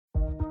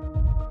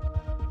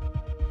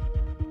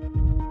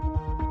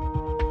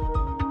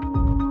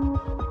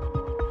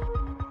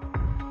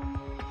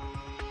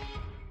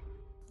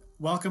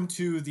Welcome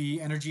to the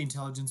Energy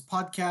Intelligence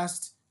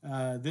Podcast.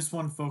 This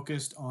one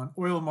focused on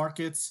oil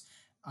markets.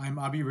 I'm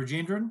Abhi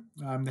Rajendran.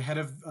 I'm the head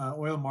of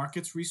oil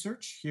markets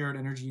research here at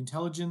Energy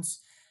Intelligence.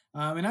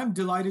 And I'm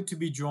delighted to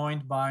be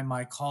joined by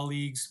my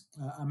colleagues,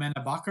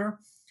 Amena Bakr,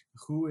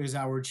 who is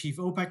our chief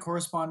OPEC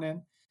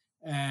correspondent,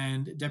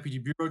 and deputy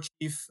bureau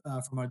chief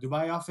from our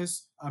Dubai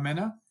office.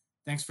 Amena,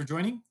 thanks for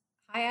joining.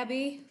 Hi,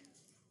 Abby.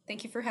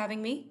 Thank you for having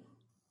me.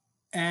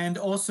 And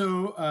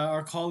also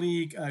our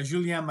colleague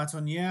Julien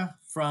Matonnier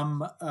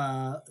from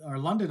our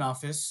London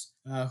office,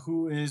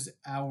 who is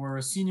our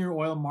senior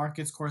oil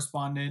markets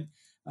correspondent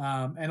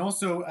and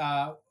also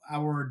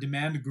our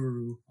demand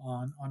guru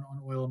on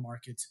oil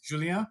markets.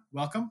 Julien,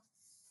 welcome.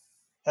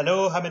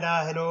 Hello,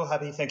 Hamina. Hello,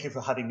 Happy. Thank you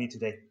for having me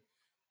today.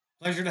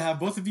 Pleasure to have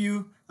both of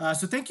you.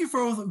 So thank you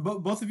for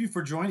both of you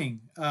for joining.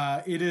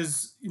 It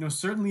has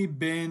certainly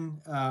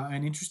been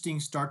an interesting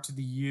start to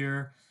the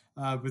year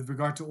with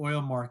regard to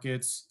oil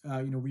markets.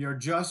 We are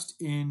just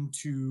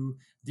into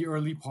the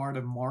early part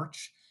of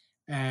March,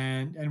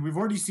 and we've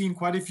already seen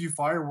quite a few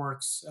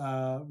fireworks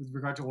with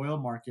regard to oil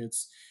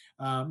markets.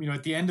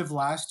 At the end of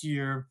last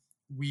year,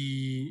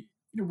 we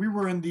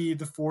were in the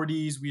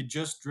 40s. We had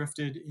just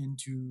drifted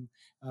into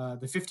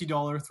the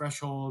 $50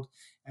 threshold,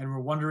 and we're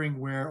wondering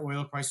where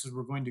oil prices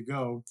were going to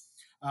go.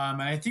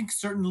 And I think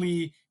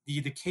certainly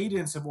the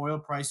cadence of oil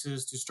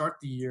prices to start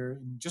the year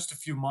in just a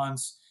few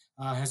months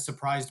has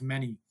surprised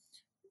many.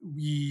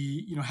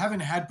 We haven't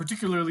had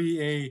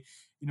particularly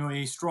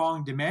a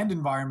strong demand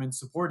environment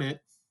support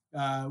it.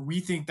 We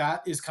think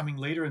that is coming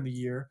later in the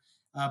year,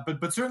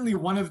 but certainly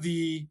one of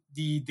the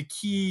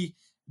key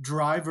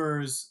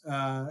drivers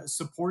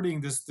supporting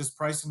this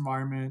price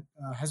environment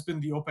has been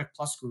the OPEC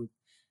Plus group,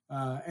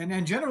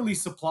 and generally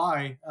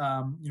supply,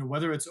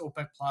 whether it's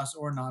OPEC Plus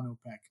or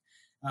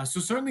non-OPEC. So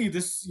certainly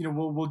this,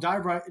 we'll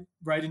dive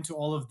right into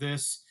all of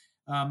this,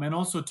 and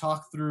also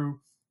talk through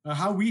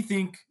how we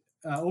think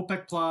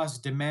OPEC Plus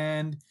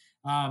demand,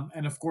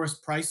 and of course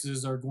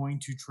prices are going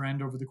to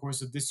trend over the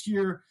course of this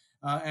year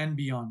and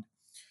beyond.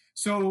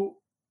 So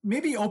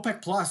maybe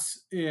OPEC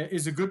Plus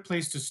is a good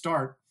place to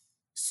start,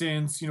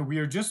 since we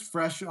are just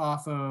fresh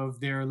off of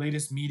their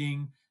latest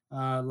meeting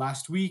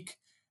last week,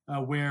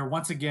 where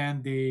once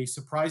again they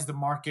surprised the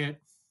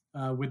market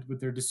with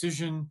their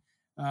decision,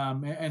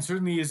 and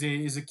certainly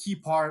is a key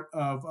part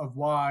of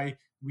why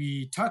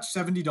we touched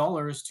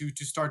 $70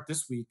 to start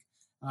this week,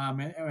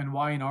 and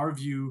why in our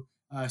view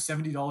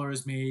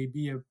 $70 may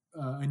be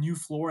a new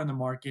floor in the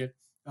market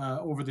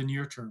over the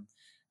near term.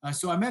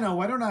 So Amena,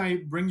 why don't I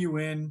bring you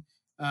in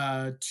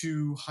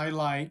to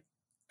highlight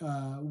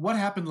what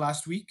happened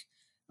last week?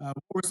 What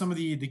were some of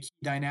the key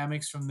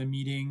dynamics from the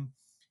meeting,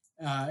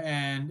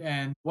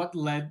 and what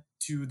led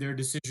to their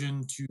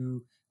decision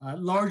to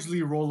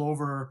largely roll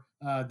over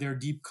their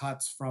deep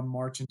cuts from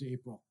March into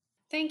April?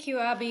 Thank you,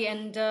 Abby.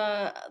 And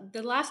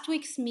the last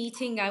week's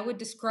meeting, I would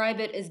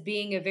describe it as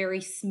being a very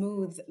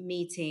smooth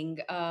meeting.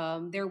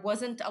 There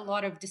wasn't a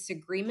lot of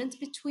disagreement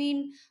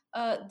between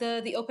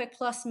the OPEC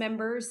Plus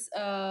members.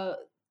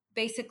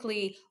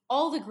 Basically,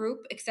 all the group,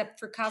 except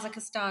for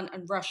Kazakhstan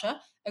and Russia,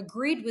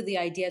 agreed with the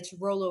idea to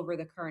roll over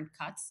the current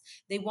cuts.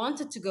 They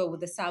wanted to go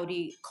with the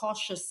Saudi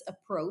cautious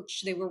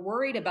approach. They were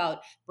worried about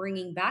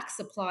bringing back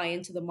supply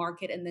into the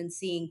market and then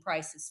seeing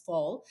prices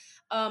fall.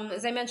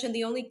 As I mentioned,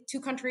 the only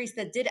two countries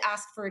that did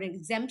ask for an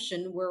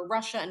exemption were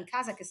Russia and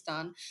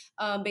Kazakhstan,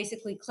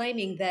 basically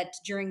claiming that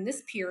during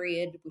this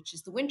period, which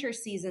is the winter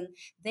season,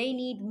 they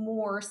need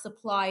more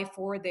supply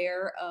for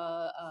their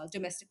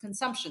domestic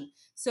consumption.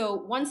 So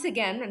once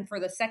again, and for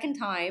the second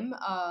time,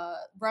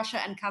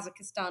 Russia and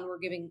Kazakhstan were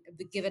given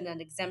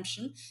an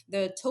exemption.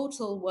 The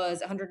total was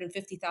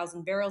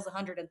 150,000 barrels.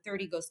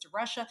 130 goes to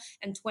Russia,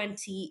 and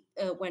 20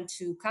 went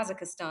to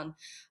Kazakhstan.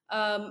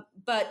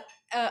 But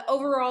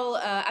overall,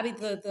 I mean,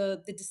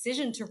 the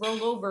decision to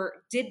roll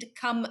over did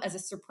come as a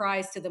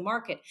surprise to the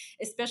market,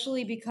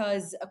 especially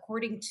because,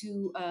 according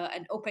to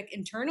an OPEC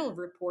internal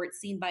report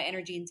seen by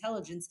Energy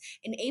Intelligence,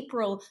 in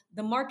April,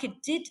 the market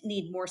did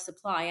need more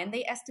supply, and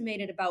they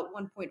estimated about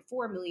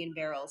 1.4 million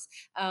barrels,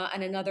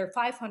 and another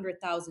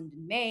 500,000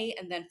 in May,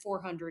 and then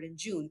 400 in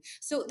June.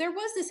 So there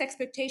was this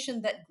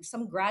expectation that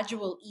some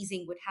gradual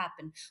easing would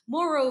happen.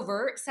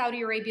 Moreover,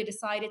 Saudi Arabia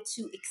decided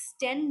to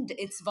extend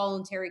its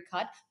voluntary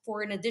cut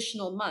for an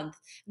additional month.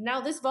 Now,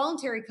 this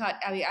voluntary cut,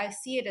 I mean, I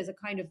see it as a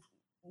kind of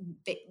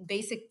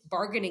basic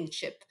bargaining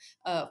chip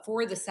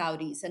for the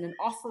Saudis, and an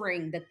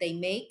offering that they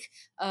make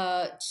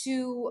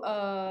to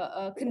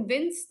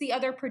convince the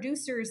other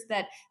producers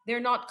that they're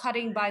not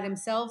cutting by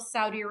themselves.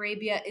 Saudi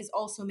Arabia is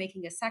also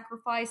making a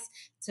sacrifice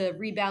to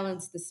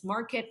rebalance this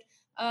market.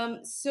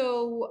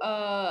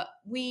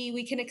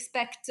 We can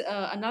expect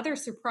another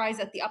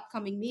surprise at the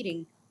upcoming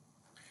meeting.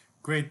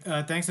 Great.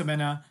 Thanks,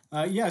 Amena.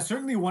 Yeah,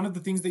 certainly one of the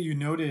things that you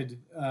noted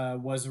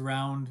was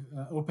around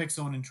OPEC's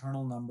own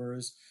internal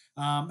numbers.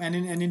 And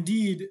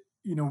indeed,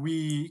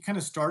 we kind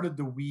of started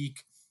the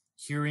week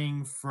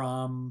hearing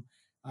from,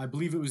 I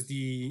believe it was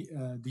the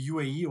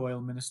UAE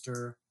oil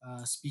minister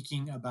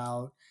speaking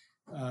about,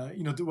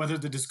 whether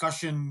the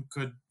discussion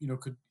could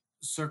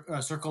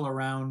circle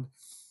around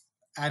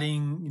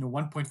adding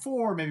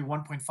 1.4, maybe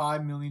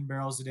 1.5 million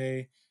barrels a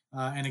day.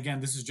 And again,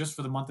 this is just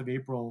for the month of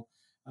April,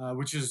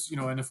 which is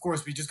and of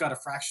course we just got a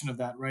fraction of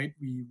that, right?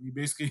 We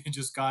basically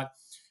just got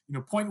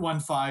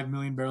 0.15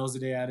 million barrels a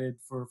day added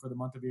for the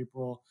month of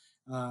April.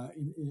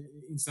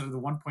 Instead of the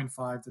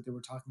 1.5 that they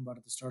were talking about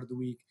at the start of the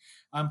week.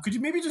 Could you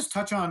maybe just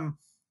touch on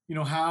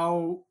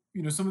how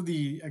some of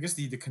the, I guess,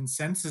 the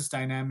consensus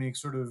dynamic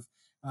sort of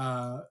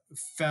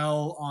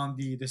fell on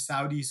the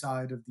Saudi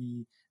side of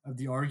the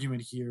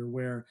argument here,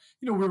 where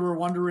we were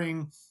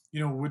wondering,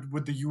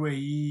 would the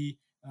UAE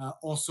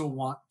also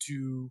want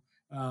to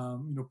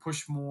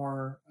push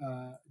more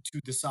to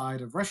the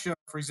side of Russia,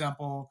 for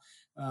example,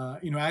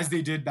 as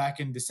they did back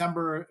in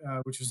December,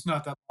 which was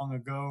not that long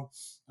ago,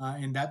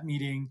 in that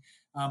meeting.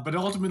 But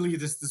ultimately,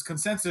 this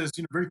consensus,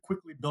 very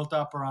quickly built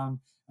up around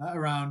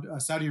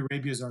Saudi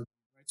Arabia's argument.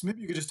 Right? So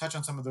maybe you could just touch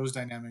on some of those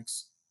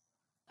dynamics.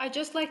 I'd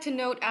just like to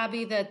note,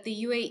 Abby, that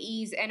the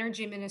UAE's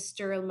Energy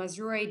Minister Al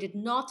Mazroui did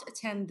not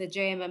attend the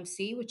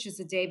JMMC, which is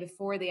the day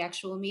before the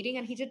actual meeting,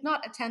 and he did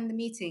not attend the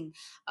meeting.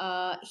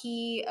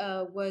 He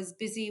was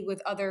busy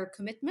with other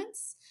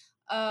commitments.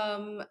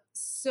 And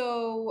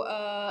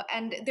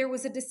there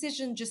was a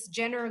decision just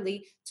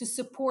generally to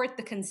support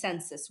the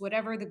consensus.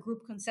 Whatever the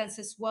group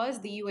consensus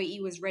was, the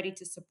UAE was ready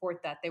to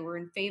support that. They were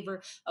in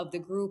favor of the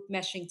group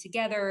meshing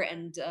together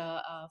and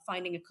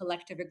finding a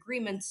collective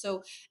agreement.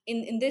 So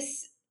in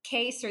this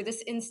case or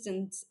this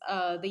instance,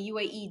 the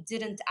UAE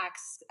didn't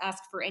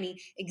ask for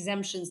any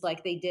exemptions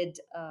like they did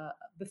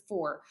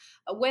before.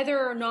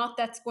 Whether or not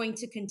that's going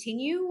to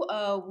continue,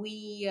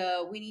 we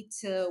need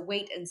to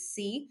wait and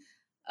see.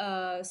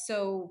 For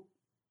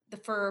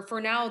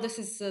now, this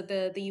is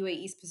the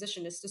UAE's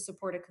position is to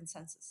support a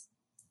consensus.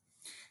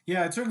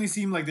 Yeah, it certainly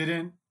seemed like they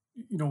didn't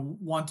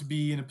want to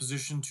be in a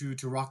position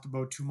to rock the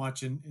boat too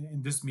much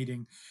in this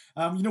meeting.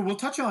 We'll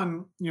touch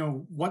on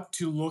what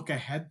to look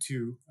ahead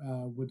to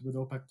with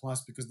OPEC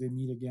Plus, because they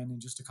meet again in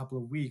just a couple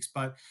of weeks.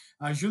 But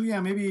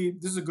Julien, maybe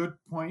this is a good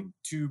point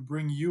to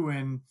bring you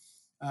in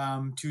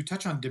to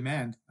touch on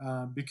demand,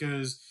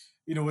 because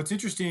what's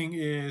interesting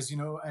is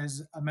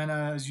as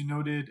Amena, as you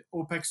noted,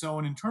 OPEC's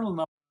own internal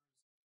numbers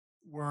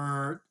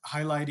were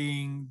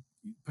highlighting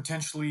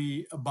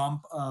potentially a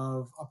bump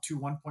of up to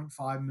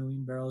 1.5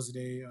 million barrels a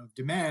day of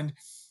demand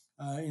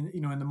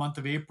in the month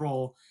of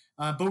April.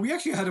 But we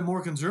actually had a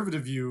more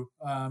conservative view,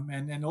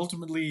 and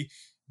ultimately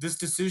this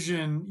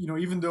decision,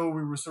 even though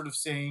we were sort of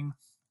saying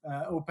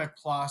OPEC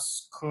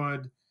Plus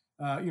could,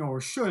 or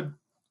should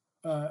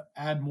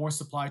add more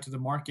supply to the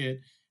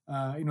market.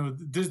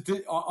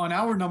 On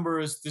our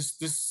numbers,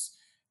 this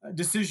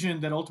decision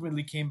that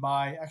ultimately came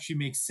by actually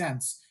makes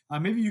sense.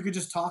 Maybe you could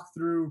just talk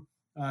through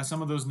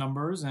some of those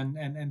numbers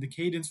and the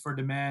cadence for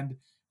demand.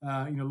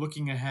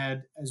 Looking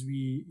ahead as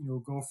we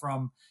go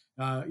from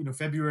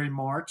February,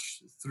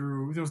 March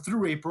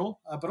through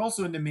April, but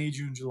also into May,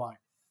 June, July.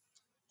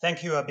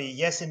 Thank you, Abby.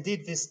 Yes,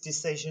 indeed, this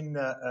decision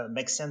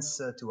makes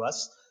sense to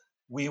us.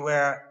 We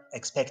were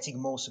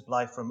expecting more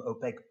supply from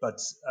OPEC, but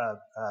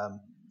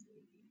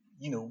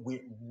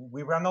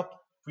we were not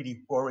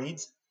really worried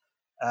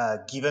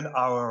given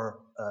our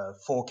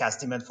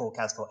demand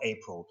forecast for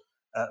April.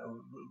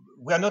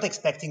 We are not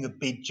expecting a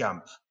big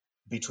jump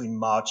between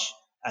March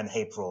and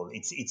April.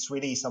 It's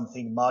really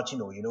something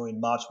marginal. In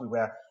March we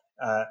were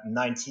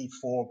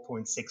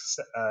 94.6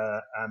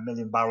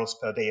 million barrels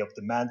per day of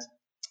demand.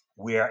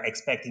 We are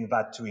expecting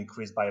that to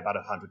increase by about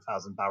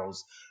 100,000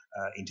 barrels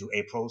into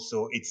April.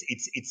 So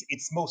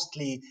it's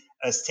mostly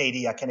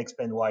steady. I can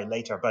explain why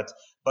later. But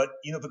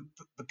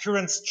the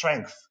current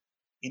strength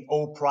in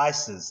oil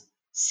prices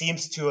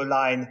seems to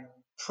align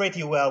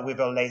pretty well with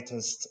our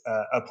latest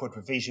upward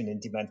revision in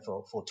demand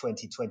for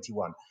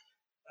 2021.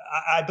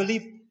 I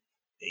believe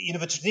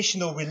the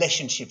traditional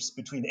relationships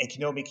between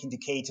economic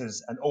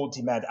indicators and oil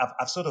demand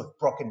have sort of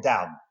broken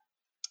down,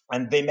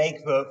 and they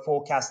make the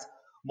forecast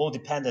more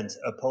dependent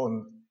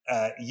upon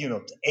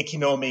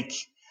economic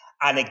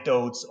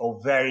anecdotes or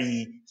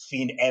very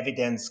thin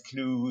evidence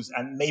clues,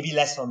 and maybe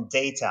less on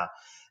data.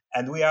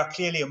 And we are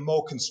clearly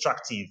more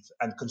constructive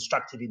in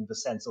the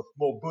sense of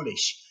more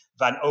bullish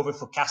than other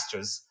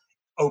forecasters,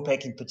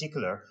 OPEC in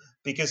particular,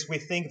 because we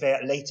think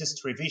their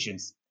latest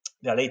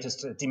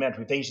demand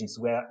revisions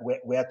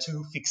were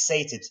too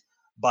fixated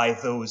by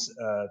those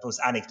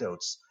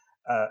anecdotes.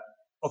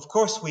 Of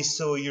course, we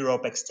saw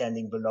Europe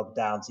extending the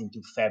lockdowns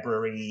into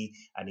February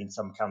and in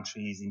some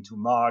countries into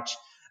March.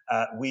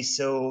 We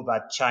saw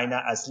that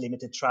China has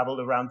limited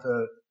travel around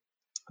the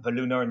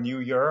Lunar New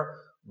Year,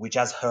 which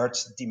has hurt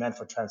demand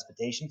for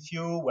transportation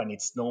fuel when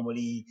it's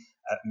normally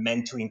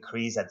meant to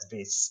increase at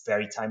this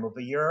very time of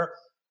the year.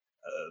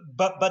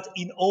 But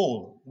in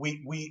all,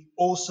 we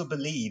also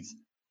believe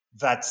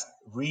that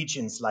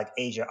regions like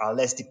Asia are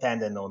less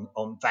dependent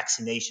on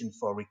vaccination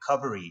for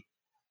recovery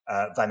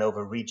than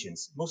other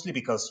regions, mostly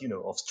because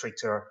of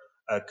stricter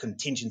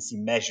contingency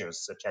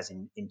measures, such as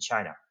in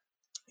China.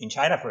 In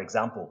China, for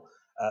example,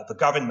 the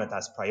government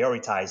has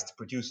prioritized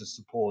producer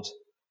support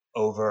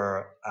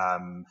over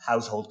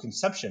household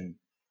consumption.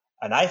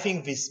 And I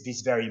think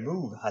this very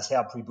move has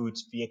helped reboot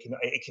the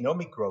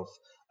economic growth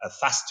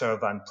faster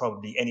than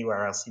probably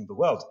anywhere else in the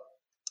world,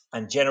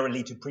 and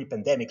generally to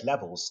pre-pandemic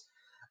levels.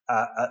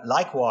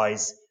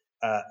 Likewise,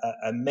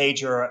 a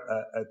major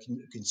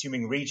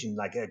consuming region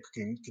like a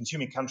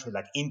consuming country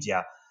like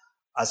India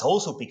has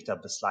also picked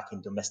up the slack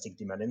in domestic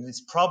demand, and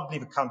it's probably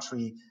the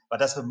country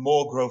that has the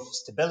more growth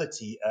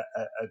stability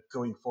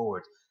going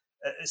forward.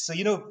 So,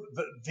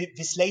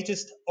 this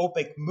latest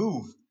OPEC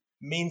move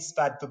means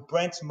that the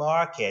Brent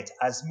market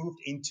has moved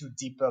into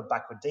deeper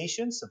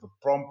backwardation. So the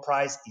Brent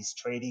price is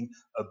trading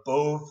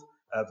above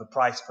the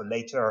price for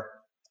later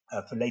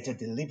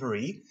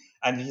delivery,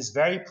 and this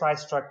very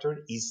price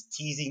structure is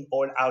teasing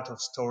oil out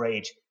of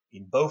storage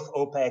in both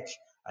OPEC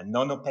and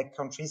non-OPEC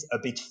countries a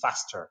bit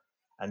faster.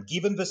 And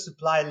given the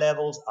supply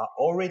levels are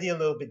already a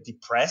little bit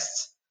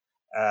depressed,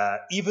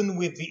 even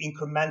with the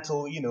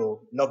incremental,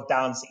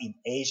 lockdowns in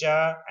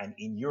Asia and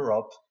in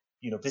Europe,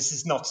 this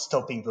is not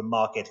stopping the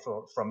market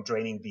from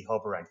draining the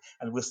overhang.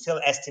 And we still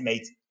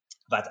estimate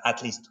that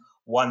at least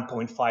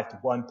 1.5 to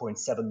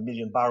 1.7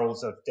 million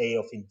barrels a day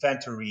of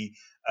inventory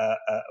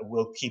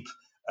will keep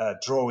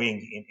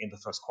drawing in the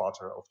first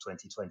quarter of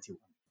 2021.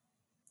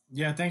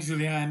 Yeah, thanks,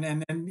 Julien.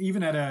 And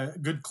even at a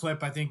good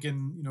clip, I think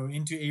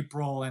into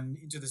April and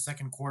into the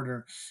second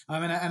quarter.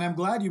 And I'm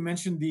glad you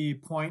mentioned the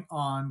point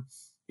on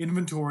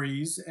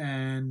inventories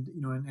and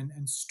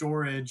and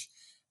storage,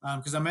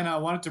 because I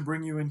wanted to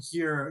bring you in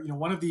here.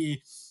 One of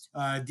the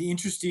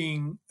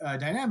interesting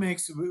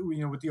dynamics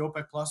with the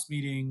OPEC Plus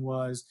meeting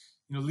was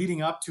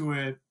leading up to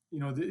it.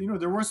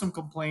 There were some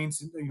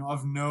complaints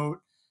of note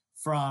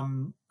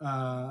from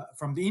the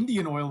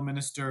Indian oil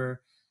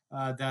minister,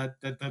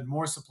 that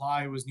more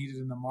supply was needed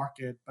in the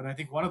market. But I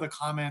think one of the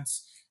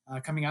comments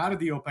coming out of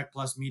the OPEC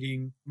Plus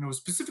meeting,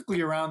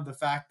 specifically around the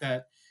fact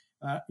that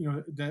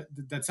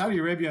that Saudi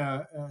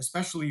Arabia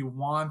especially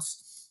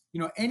wants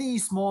any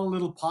small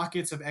little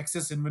pockets of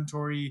excess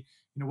inventory,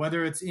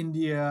 whether it's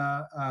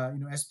India,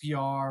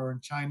 SPR, or in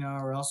China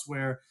or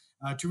elsewhere,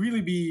 to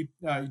really be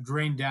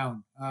drained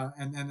down,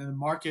 and the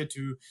market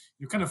to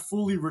kind of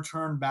fully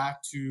return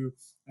back to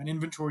an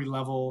inventory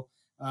level,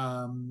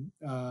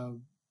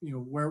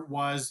 where it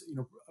was,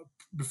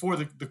 before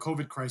the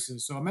COVID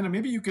crisis. So, Amanda,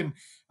 maybe you can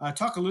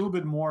talk a little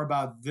bit more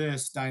about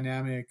this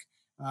dynamic,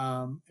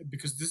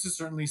 because this is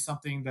certainly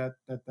something that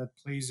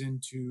plays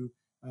into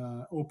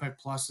OPEC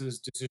Plus's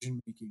decision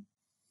making.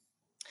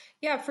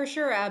 Yeah, for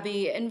sure,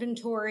 Abby.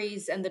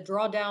 Inventories and the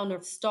drawdown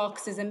of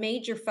stocks is a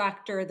major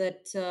factor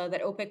that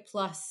OPEC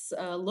Plus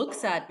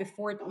looks at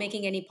before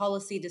making any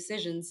policy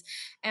decisions.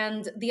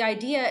 And the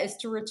idea is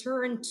to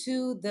return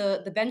to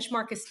the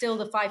benchmark is still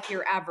the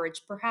 5-year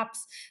average.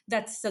 Perhaps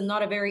that's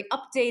not a very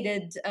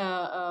updated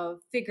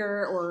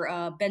figure or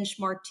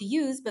benchmark to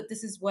use, but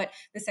this is what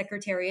the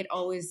Secretariat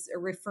always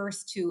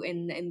refers to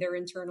in their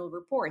internal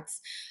reports.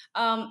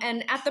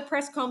 And at the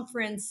press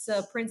conference,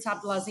 Prince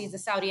Abdulaziz, the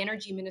Saudi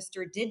energy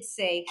minister, did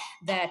say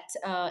that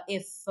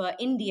if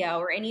India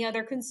or any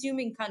other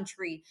consuming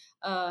country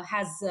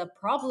has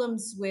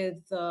problems with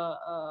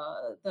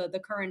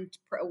the current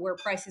where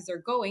prices are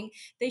going,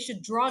 they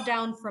should draw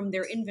down from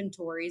their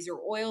inventories or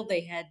oil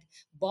they had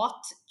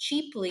bought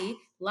cheaply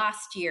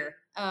last year,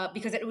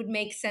 because it would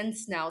make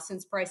sense now,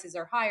 since prices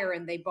are higher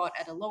and they bought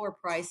at a lower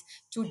price,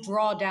 to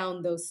draw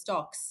down those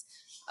stocks.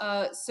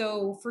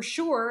 So for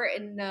sure,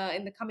 in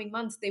the coming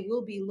months, they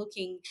will be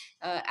looking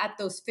at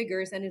those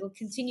figures, and it'll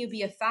continue to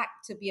be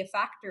a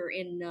factor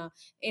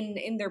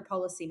in their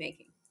policy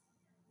making.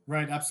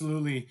 Right,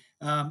 absolutely.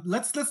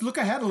 Let's look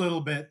ahead a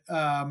little bit.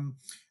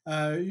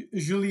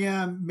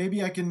 Julien,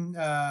 maybe I can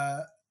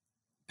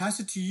pass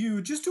it to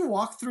you just to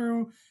walk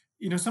through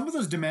some of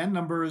those demand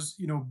numbers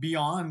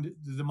beyond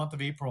the month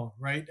of April,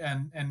 right?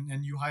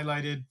 And you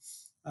highlighted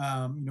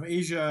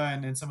Asia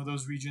and some of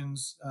those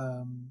regions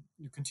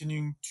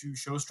continuing to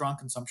show strong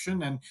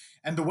consumption,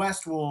 and the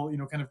West will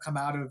kind of come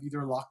out of either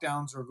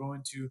lockdowns or go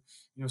into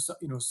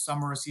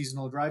summer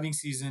seasonal driving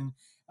season.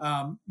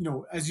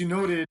 As you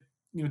noted,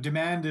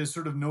 demand is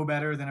sort of no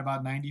better than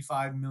about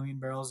 95 million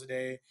barrels a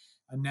day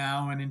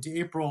now, and into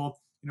April.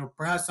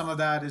 Perhaps some of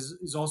that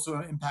is also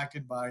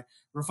impacted by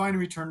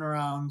refinery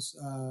turnarounds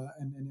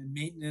and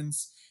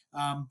maintenance.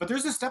 But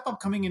there's a step up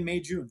coming in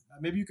May, June.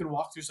 Maybe you can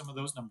walk through some of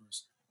those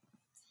numbers.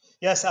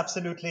 Yes,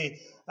 absolutely.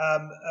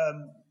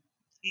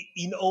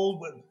 In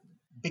all,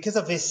 because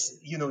of this,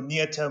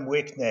 near-term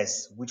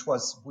weakness, which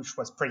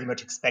was pretty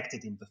much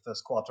expected in the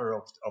first quarter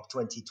of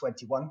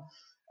 2021,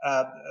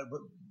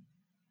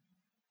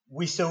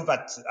 we thought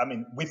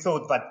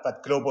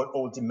that global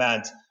oil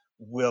demand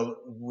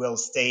will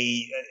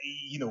stay,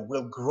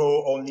 will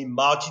grow only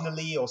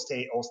marginally, or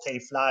stay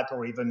flat,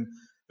 or even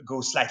go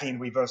slightly in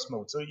reverse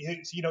mode. So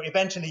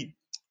eventually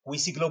we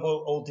see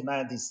global oil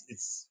demand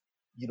is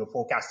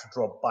forecast to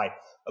drop by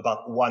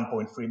about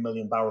 1.3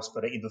 million barrels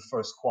per day in the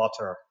first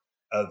quarter,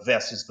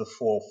 versus the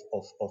fourth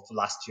of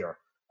last year,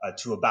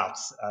 to about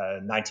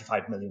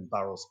 95 million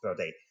barrels per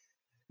day.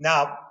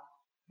 Now,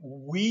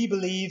 we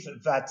believe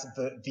that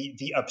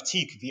the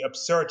uptick, the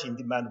upsurge in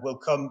demand will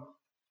come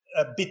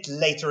a bit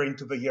later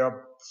into the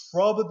year,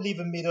 probably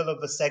the middle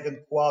of the second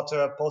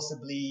quarter,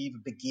 possibly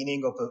the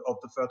beginning of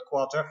the third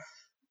quarter.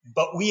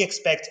 But we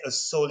expect a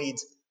solid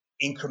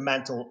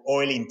incremental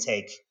oil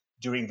intake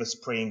during the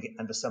spring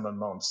and the summer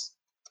months.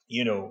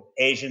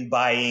 Asian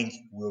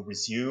buying will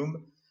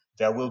resume.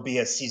 There will be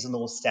a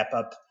seasonal step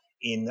up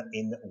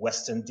in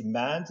Western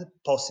demand,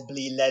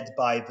 possibly led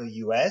by the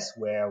US,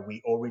 where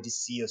we already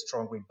see a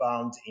strong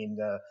rebound in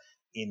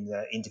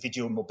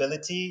individual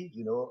mobility.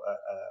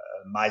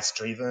 Miles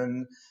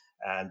driven,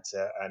 and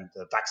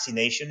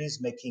vaccination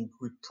is making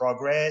good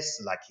progress,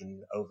 like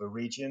in other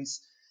regions.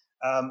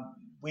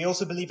 We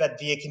also believe that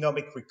the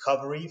economic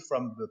recovery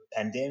from the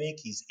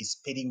pandemic is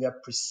speeding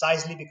up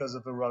precisely because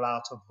of the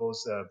rollout of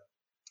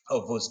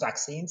those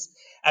vaccines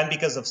and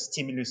because of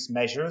stimulus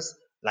measures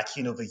like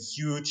the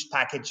huge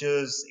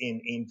packages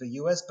in the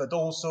US, but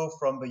also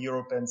from the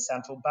European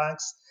central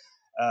banks.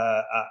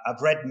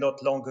 I've read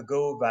not long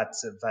ago that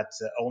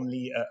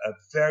only a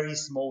very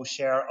small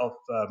share of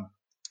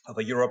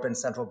a European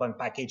central bank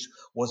package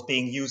was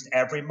being used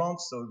every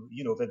month. So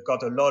they've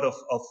got a lot of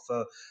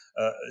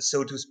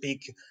so to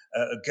speak,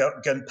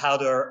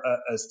 gunpowder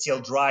still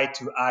dry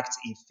to act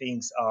if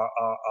things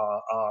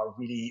are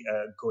really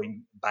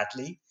going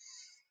badly.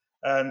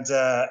 And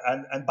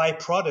by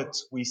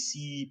product, we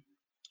see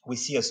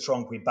a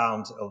strong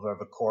rebound over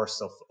the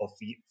course of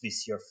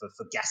this year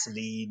for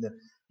gasoline.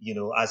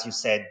 As you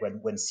said,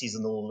 when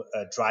seasonal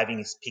driving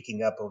is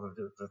picking up over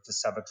the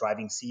summer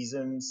driving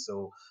season,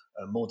 so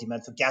more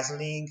demand for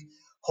gasoline.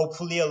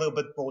 Hopefully, a little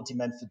bit more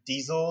demand for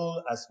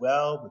diesel as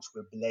well, which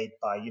will be led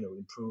by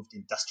improved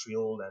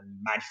industrial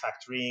and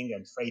manufacturing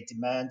and freight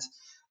demand.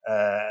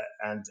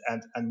 And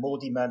more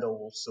demand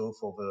also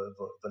for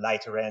the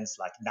lighter ends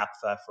like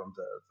naphtha from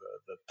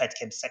the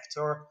petchem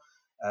sector.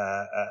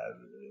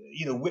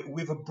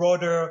 With a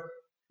broader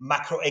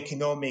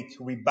macroeconomic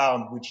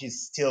rebound, which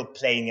is still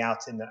playing out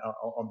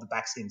on the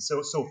vaccine.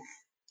 So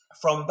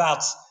from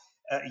about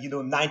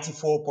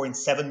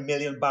 94.7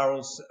 million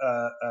barrels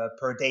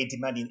per day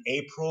demand in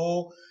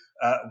April,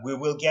 we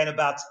will get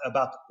about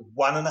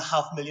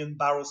 1.5 million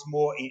barrels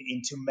more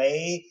into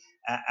May,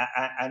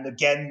 and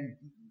again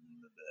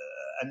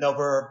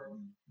another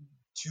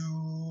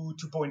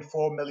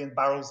 2.4 million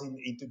barrels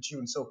into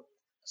June. So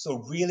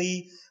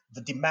really,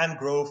 the demand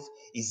growth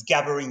is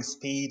gathering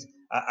speed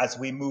as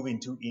we move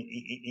into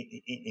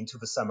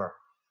the summer.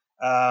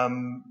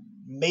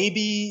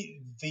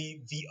 Maybe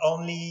the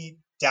only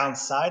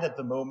downside at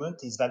the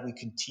moment is that we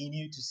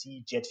continue to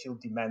see jet fuel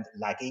demand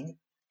lagging.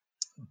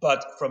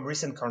 But from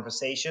recent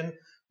conversation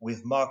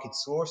with market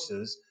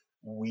sources,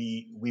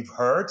 we've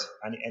heard,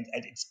 and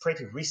it's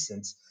pretty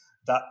recent,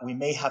 that we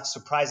may have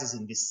surprises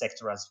in this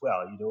sector as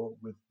well.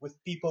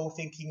 With people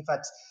thinking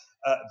that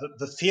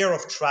the fear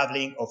of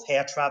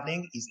air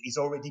traveling is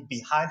already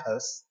behind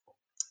us,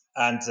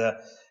 and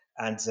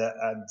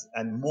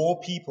more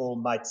people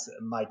might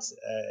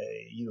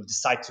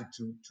decide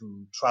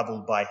to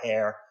travel by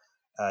air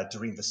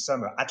during the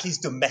summer, at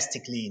least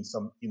domestically in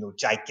some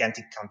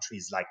gigantic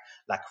countries like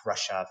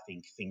Russia,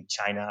 think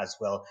China as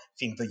well,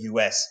 think the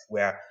US,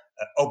 where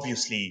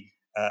obviously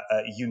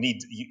you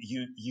need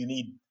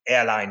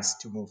airlines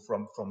to move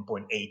from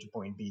point A to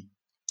point B.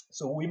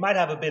 So we might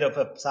have a bit of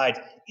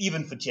upside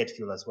even for jet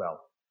fuel as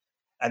well.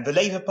 And the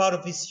later part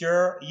of this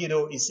year,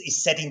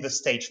 is setting the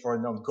stage for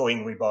an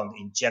ongoing rebound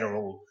in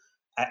general,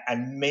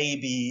 and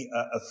maybe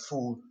a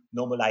full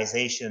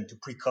normalization to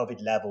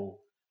pre-COVID level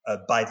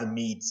by the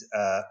mid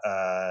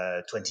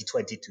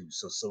 2022.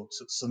 So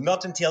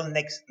not until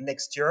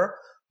next year,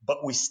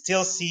 but we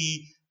still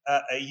see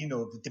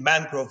the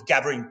demand growth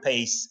gathering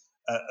pace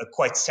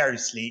quite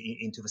seriously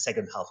into the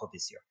second half of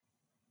this year.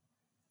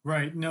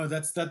 Right. No,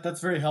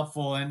 that's very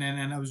helpful.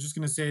 And I was just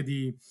going to say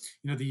the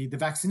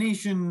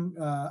vaccination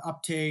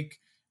uptake,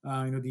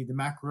 the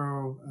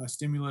macro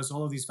stimulus,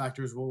 all of these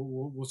factors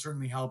will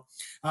certainly help.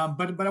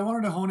 But I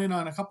wanted to hone in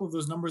on a couple of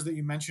those numbers that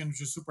you mentioned,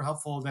 which is super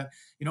helpful. That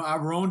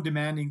our own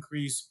demand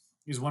increase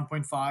is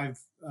 1.5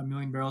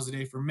 million barrels a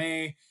day for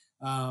May.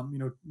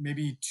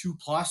 Maybe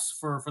 2+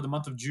 for the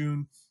month of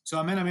June. So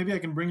Amanda, maybe I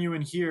can bring you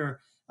in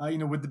here.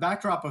 With the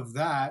backdrop of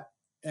that,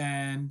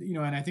 and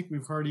and I think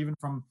we've heard even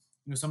from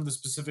some of the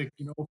specific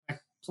OPEC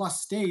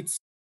plus states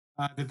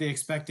that they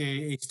expect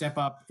a step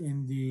up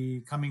in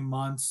the coming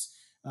months,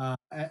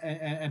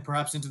 and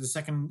perhaps into the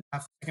second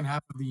half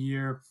of the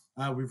year.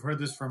 We've heard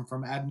this from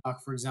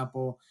ADNOC, for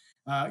example.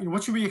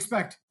 What should we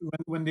expect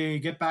when they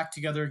get back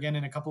together again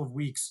in a couple of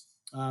weeks?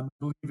 I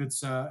believe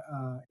it's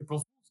April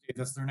Fool's Day.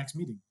 That's their next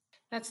meeting.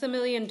 That's the $1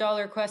 million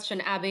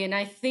question, Abby. And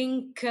I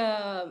think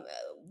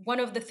one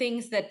of the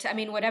things that,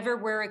 whatever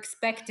we're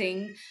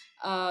expecting,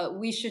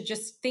 we should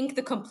just think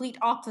the complete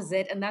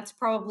opposite. And that's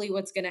probably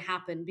what's going to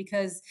happen,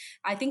 because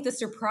I think the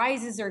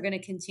surprises are going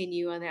to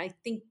continue. And I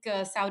think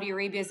Saudi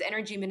Arabia's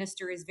energy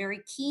minister is very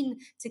keen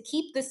to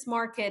keep this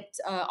market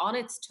on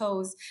its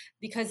toes,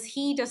 because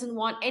he doesn't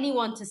want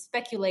anyone to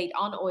speculate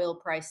on oil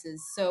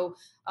prices. So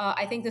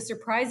I think the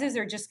surprises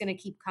are just going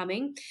to keep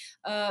coming.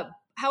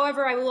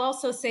 However, I will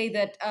also say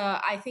that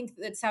I think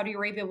that Saudi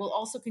Arabia will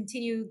also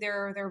continue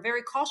their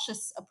very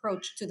cautious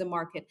approach to the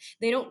market.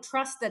 They don't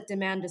trust that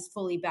demand is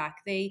fully back.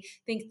 They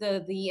think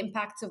the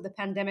impacts of the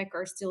pandemic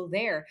are still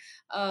there.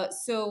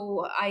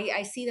 So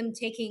I see them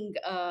taking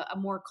a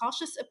more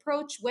cautious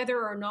approach.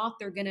 Whether or not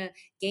they're going to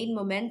gain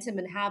momentum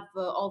and have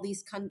all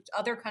these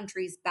other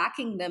countries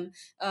backing them,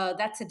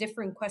 that's a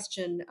different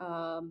question.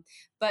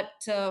 But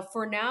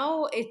for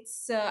now,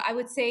 it's I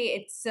would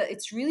say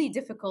it's really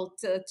difficult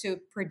to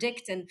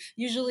predict, and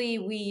usually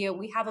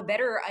we have a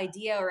better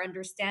idea or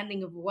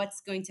understanding of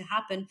what's going to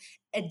happen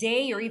a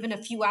day or even a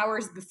few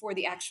hours before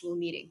the actual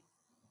meeting.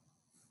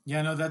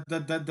 Yeah, no,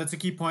 that's a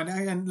key point.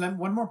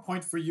 One more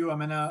point for you,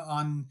 Amena,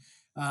 on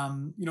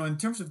in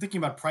terms of thinking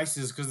about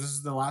prices, because this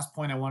is the last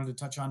point I wanted to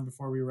touch on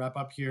before we wrap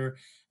up here.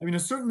 I mean,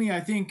 certainly,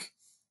 I think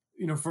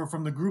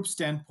from the group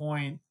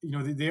standpoint,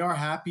 they are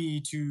happy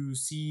to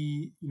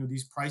see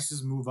these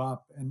prices move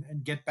up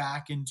and get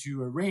back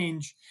into a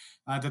range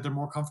that they're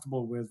more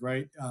comfortable with,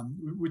 right?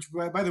 Which,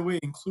 by the way,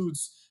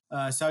 includes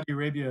Saudi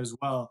Arabia as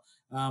well.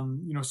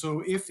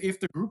 So if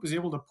the group is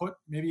able to put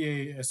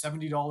maybe a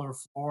 $70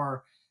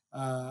 floor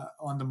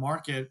on the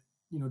market,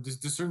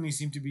 this certainly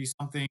seemed to be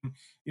something,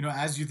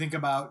 as you think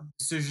about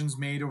decisions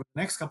made over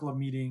the next couple of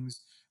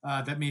meetings,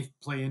 that may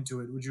play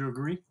into it. Would you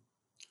agree?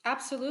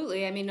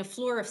 Absolutely. I mean, a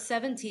floor of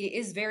 70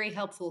 is very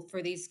helpful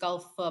for these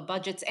Gulf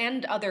budgets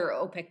and other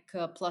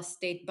OPEC plus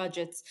state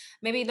budgets.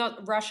 Maybe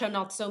not Russia,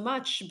 not so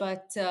much,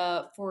 but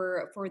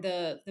for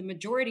the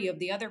majority of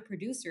the other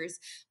producers,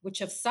 which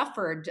have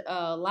suffered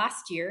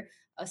last year,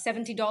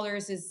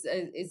 $70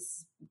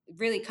 is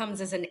really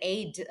comes as an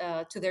aid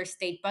to their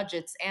state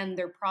budgets and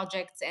their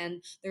projects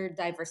and their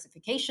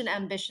diversification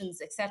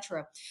ambitions,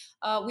 etc.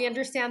 We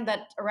understand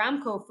that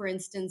Aramco, for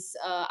instance,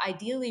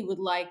 ideally would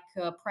like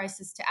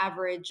prices to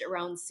average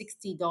around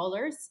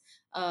 $60.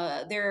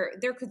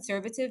 They're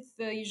conservative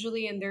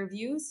usually in their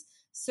views.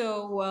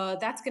 So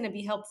that's going to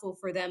be helpful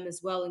for them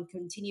as well in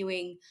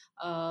continuing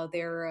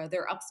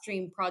their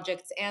upstream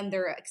projects and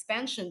their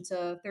expansion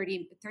to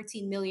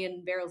 13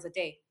 million barrels a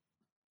day.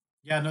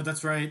 Yeah, no,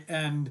 that's right.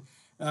 And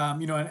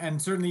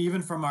certainly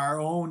even from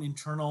our own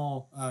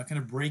internal kind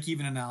of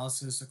break-even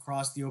analysis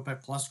across the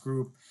OPEC Plus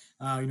group,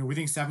 we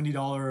think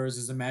 $70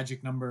 is a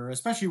magic number,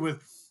 especially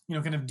with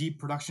kind of deep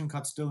production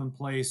cuts still in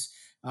place.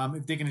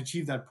 If they can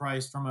achieve that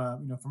price from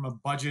a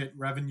budget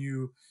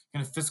revenue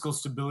kind of fiscal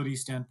stability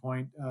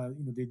standpoint,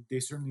 they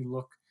certainly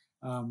look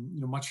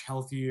much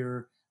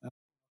healthier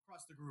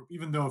across the group.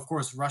 Even though, of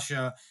course,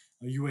 Russia,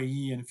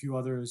 UAE, and a few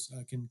others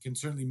can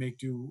certainly make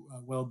do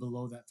well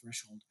below that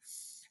threshold.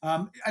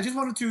 I just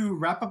wanted to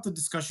wrap up the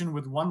discussion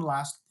with one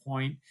last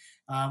point,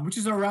 which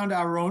is around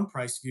our own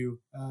price view.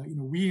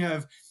 We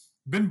have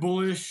been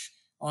bullish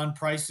on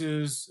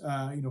prices,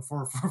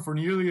 for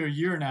nearly a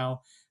year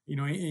now.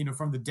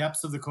 From the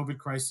depths of the COVID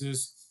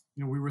crisis,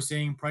 we were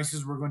saying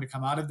prices were going to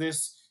come out of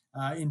this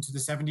into the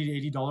 $70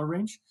 to $80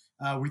 range.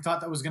 We thought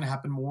that was going to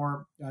happen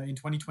more in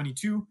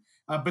 2022,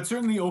 but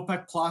certainly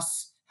OPEC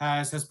Plus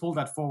has pulled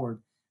that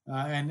forward,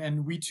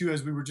 and we too,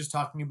 as we were just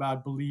talking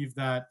about, believe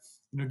that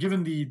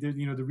given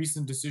the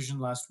recent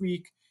decision last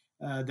week,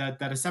 that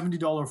a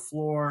 $70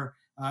 floor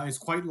is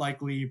quite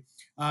likely,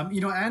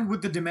 and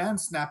with the demand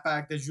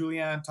snapback that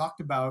Julien talked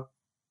about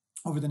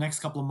over the next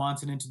couple of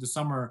months and into the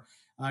summer,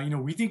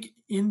 we think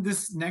in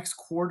this next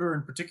quarter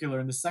in particular,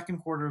 in the second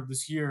quarter of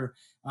this year,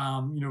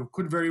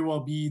 could very well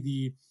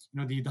be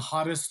the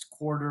hottest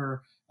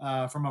quarter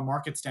from a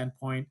market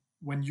standpoint,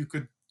 when you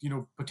could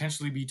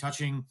potentially be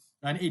touching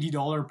an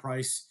 $80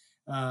 price.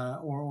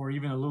 Or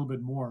even a little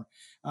bit more.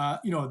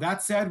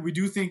 That said, we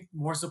do think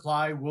more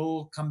supply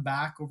will come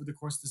back over the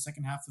course of the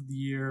second half of the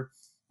year.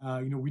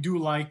 We do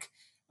like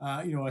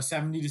a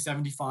 70 to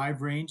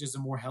 75 range as a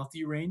more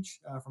healthy range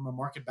from a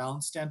market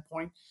balance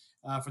standpoint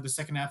for the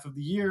second half of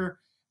the year.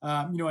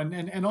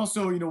 And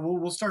also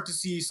we'll start to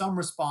see some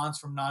response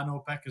from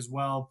non-OPEC as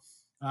well.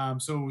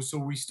 So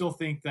we still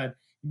think that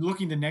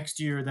looking to next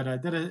year that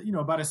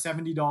about a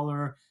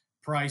 $70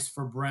 price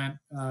for Brent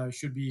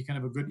should be kind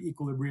of a good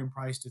equilibrium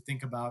price to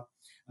think about,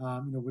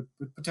 with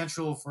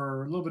potential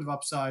for a little bit of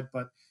upside,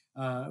 but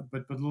a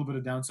little bit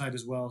of downside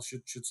as well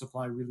should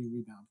supply really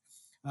rebound.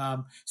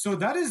 So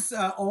that is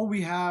all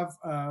we have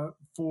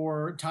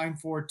for time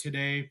for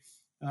today.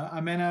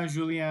 Amena,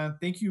 Julien,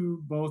 thank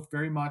you both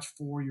very much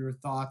for your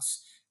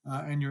thoughts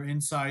and your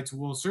insights.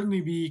 We'll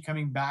certainly be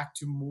coming back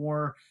to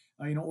more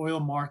oil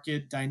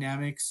market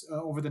dynamics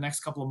over the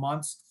next couple of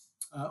months.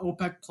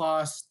 OPEC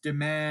Plus,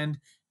 demand,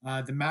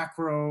 the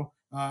macro,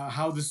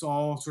 how this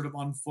all sort of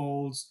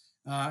unfolds,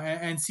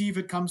 and see if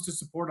it comes to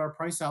support our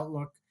price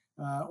outlook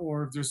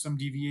or if there's some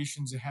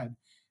deviations ahead.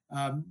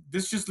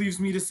 This just leaves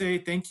me to say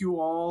thank you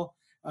all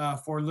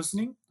for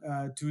listening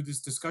to this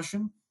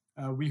discussion.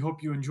 We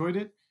hope you enjoyed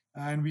it,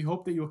 and we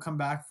hope that you'll come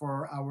back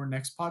for our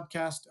next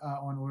podcast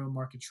on oil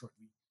market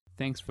shortly.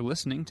 Thanks for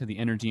listening to the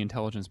Energy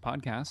Intelligence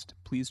Podcast.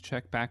 Please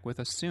check back with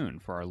us soon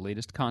for our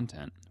latest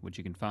content, which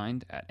you can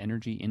find at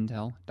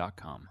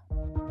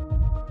energyintel.com.